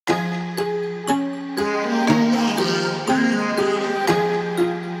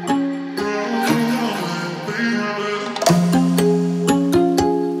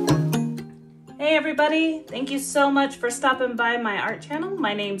Thank you so much for stopping by my art channel.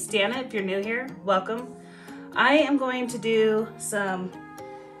 My name's Dana. If you're new here, welcome. I am going to do some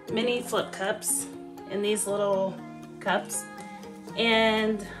mini flip cups in these little cups,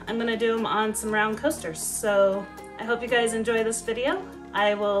 and I'm gonna do them on some round coasters. So I hope you guys enjoy this video.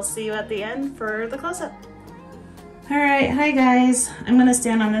 I will see you at the end for the close-up. All right, hi guys. I'm gonna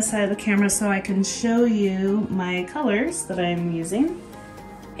stand on this side of the camera so I can show you my colors that I'm using.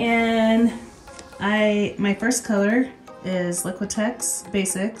 And my first color is Liquitex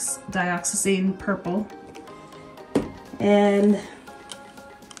Basics Dioxazine Purple. And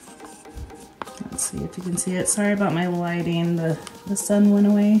let's see if you can see it. Sorry about my lighting, the sun went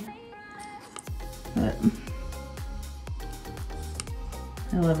away. But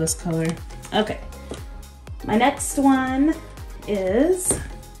I love this color. Okay, my next one is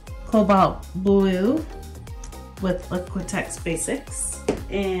Cobalt Blue with Liquitex Basics.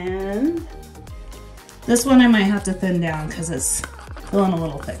 And this one I might have to thin down because it's feeling a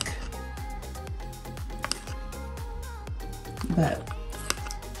little thick. But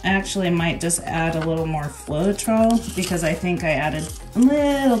I actually might just add a little more Floetrol because I think I added a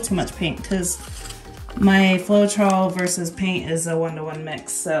little too much paint, because my Floetrol versus paint is a 1-to-1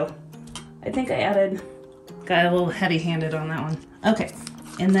 mix. So I think I got a little heavy-handed on that one. Okay,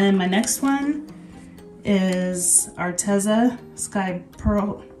 and then my next one is Arteza Sky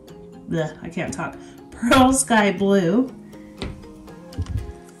Pearl, I can't talk, Pearl Sky Blue.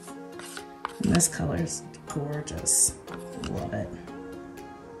 And this color's gorgeous, love it.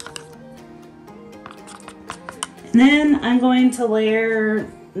 And then I'm going to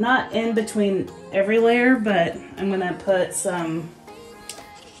layer, not in between every layer, but I'm gonna put some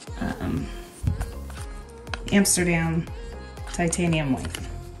Amsterdam titanium white.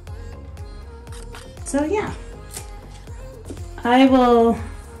 So yeah, I will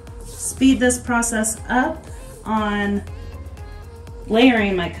speed this process up on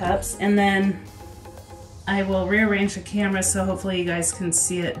layering my cups, and then I will rearrange the camera so hopefully you guys can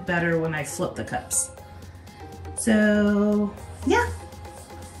see it better when I flip the cups. So yeah.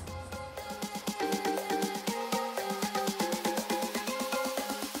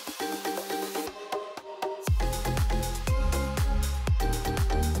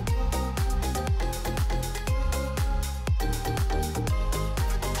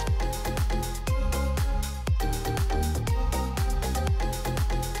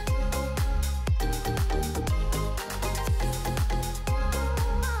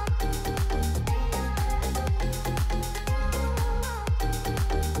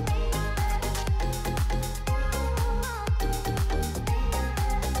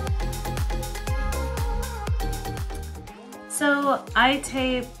 So I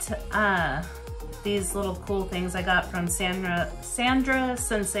taped these little cool things I got from Sandra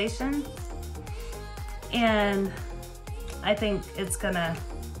Sensation, and I think it's gonna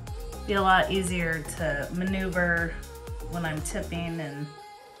be a lot easier to maneuver when I'm tipping and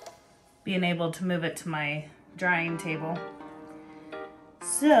being able to move it to my drying table.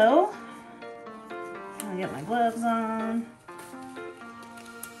 So I'll get my gloves on.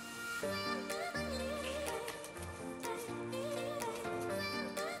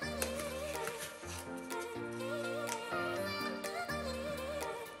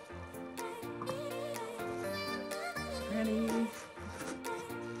 Ready.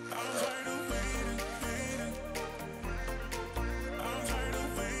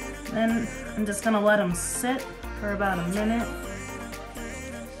 Then I'm just gonna let them sit for about a minute.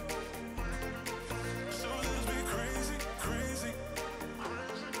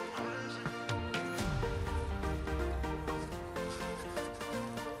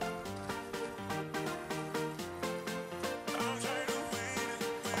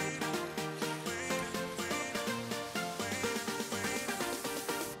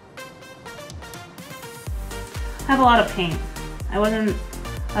 I have a lot of paint. I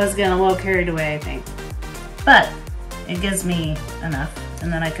was getting a little carried away, I think. But it gives me enough,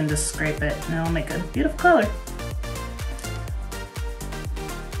 and then I can just scrape it and it'll make a beautiful color.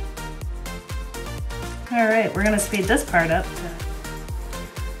 All right, we're gonna speed this part up.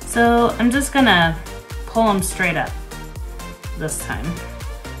 So I'm just gonna pull them straight up this time.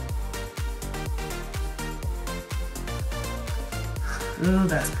 Ooh,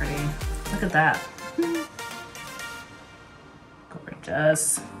 that's pretty. Look at that.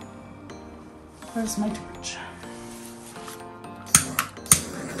 Gorgeous. Where's my torch?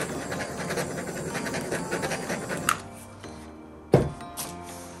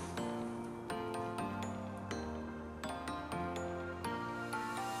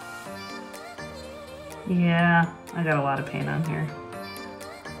 Yeah, I got a lot of paint on here.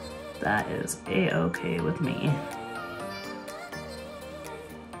 That is a-okay with me.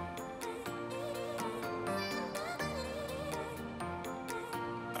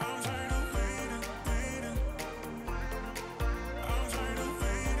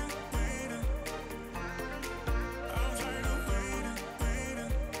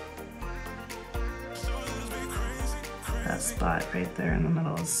 That spot right there in the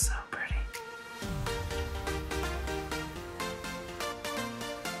middle is so pretty.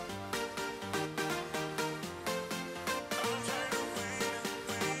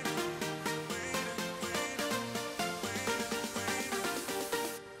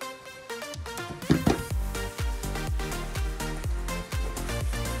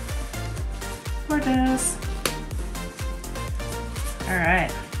 Gorgeous. All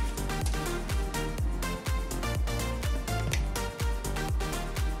right.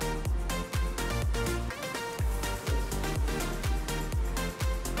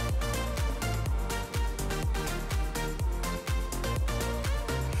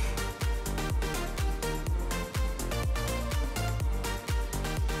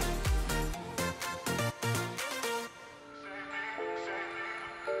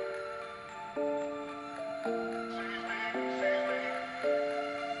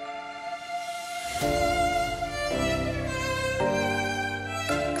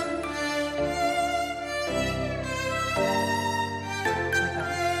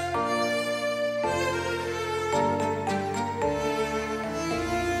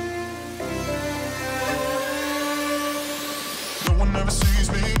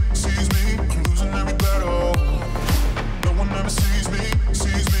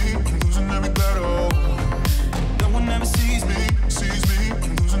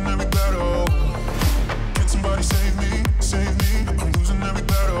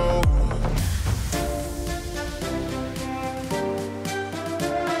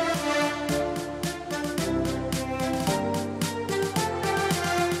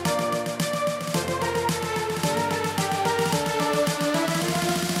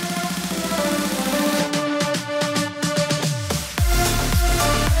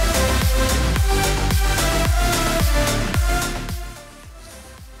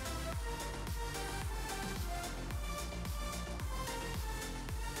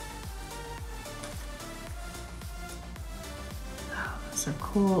 So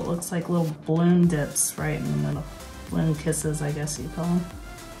cool, it looks like little balloon dips right in the middle. Balloon kisses, I guess you call them.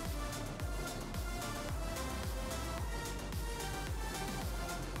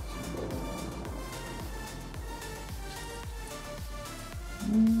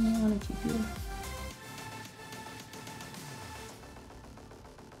 I want to keep you.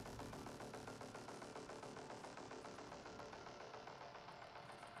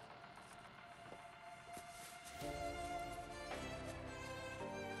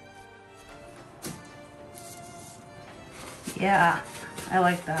 Yeah, I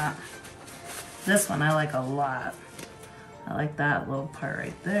like that. This one I like a lot. I like that little part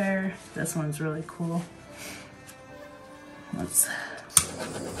right there. This one's really cool. Let's...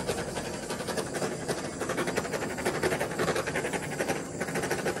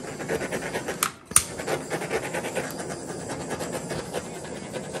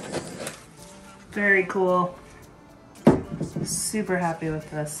 Very cool. Super happy with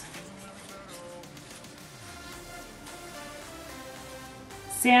this.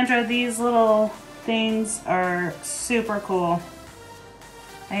 Sandra, these little things are super cool.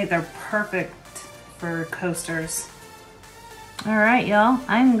 I think they're perfect for coasters. All right, y'all,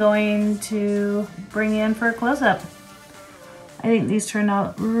 I'm going to bring you in for a close-up. I think these turned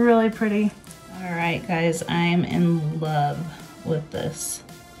out really pretty. All right, guys, I'm in love with this.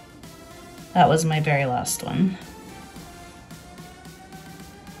 That was my very last one.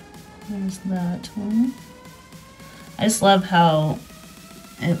 There's that one. I just love how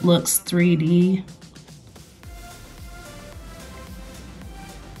it looks 3D.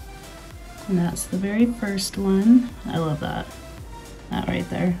 And that's the very first one. I love that. That right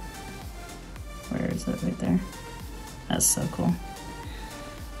there. Where is it? Right there. That's so cool.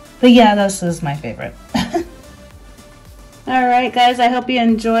 But yeah, this is my favorite. Alright guys, I hope you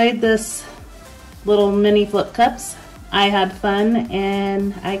enjoyed this little mini flip cups. I had fun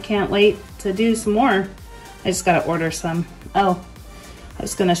and I can't wait to do some more. I just gotta order some. Oh, I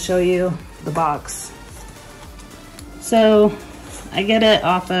was gonna show you the box. So I get it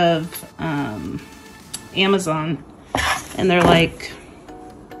off of Amazon, and they're like,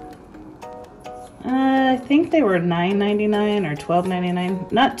 I think they were $9.99 or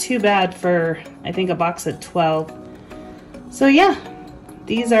 $12.99. Not too bad for, I think, a box of 12. So yeah,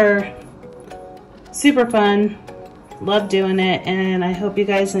 these are super fun. love doing it, and I hope you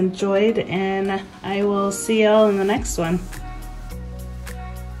guys enjoyed, and I will see y'all in the next one.